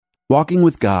Walking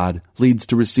with God leads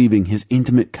to receiving His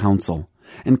intimate counsel,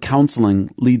 and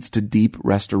counseling leads to deep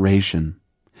restoration.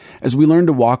 As we learn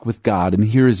to walk with God and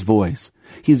hear His voice,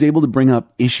 He is able to bring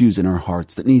up issues in our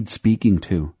hearts that need speaking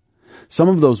to. Some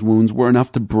of those wounds were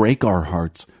enough to break our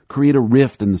hearts, create a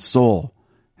rift in the soul,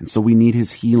 and so we need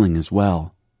His healing as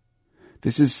well.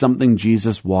 This is something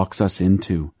Jesus walks us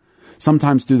into,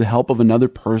 sometimes through the help of another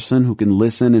person who can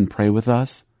listen and pray with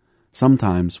us,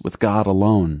 sometimes with God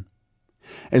alone.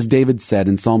 As David said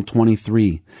in Psalm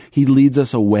 23, He leads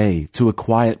us away to a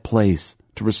quiet place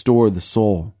to restore the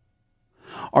soul.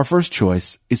 Our first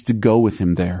choice is to go with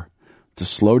Him there, to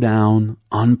slow down,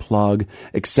 unplug,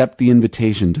 accept the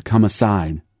invitation to come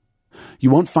aside.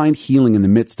 You won't find healing in the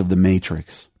midst of the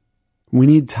matrix. We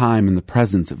need time in the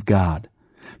presence of God.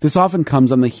 This often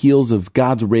comes on the heels of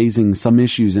God's raising some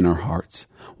issues in our hearts,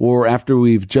 or after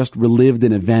we've just relived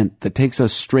an event that takes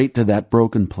us straight to that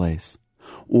broken place,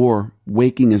 or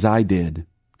waking as I did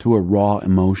to a raw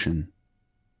emotion.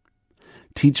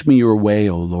 Teach me your way,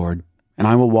 O Lord, and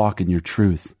I will walk in your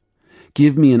truth.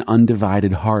 Give me an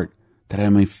undivided heart that I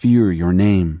may fear your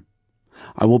name.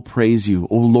 I will praise you,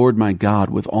 O Lord my God,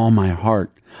 with all my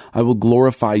heart. I will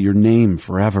glorify your name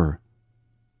forever.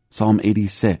 Psalm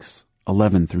 86,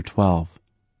 11 through 12.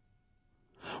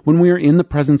 When we are in the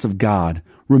presence of God,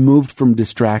 removed from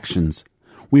distractions,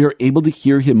 we are able to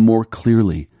hear Him more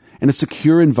clearly, and a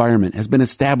secure environment has been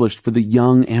established for the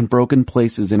young and broken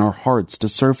places in our hearts to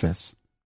surface.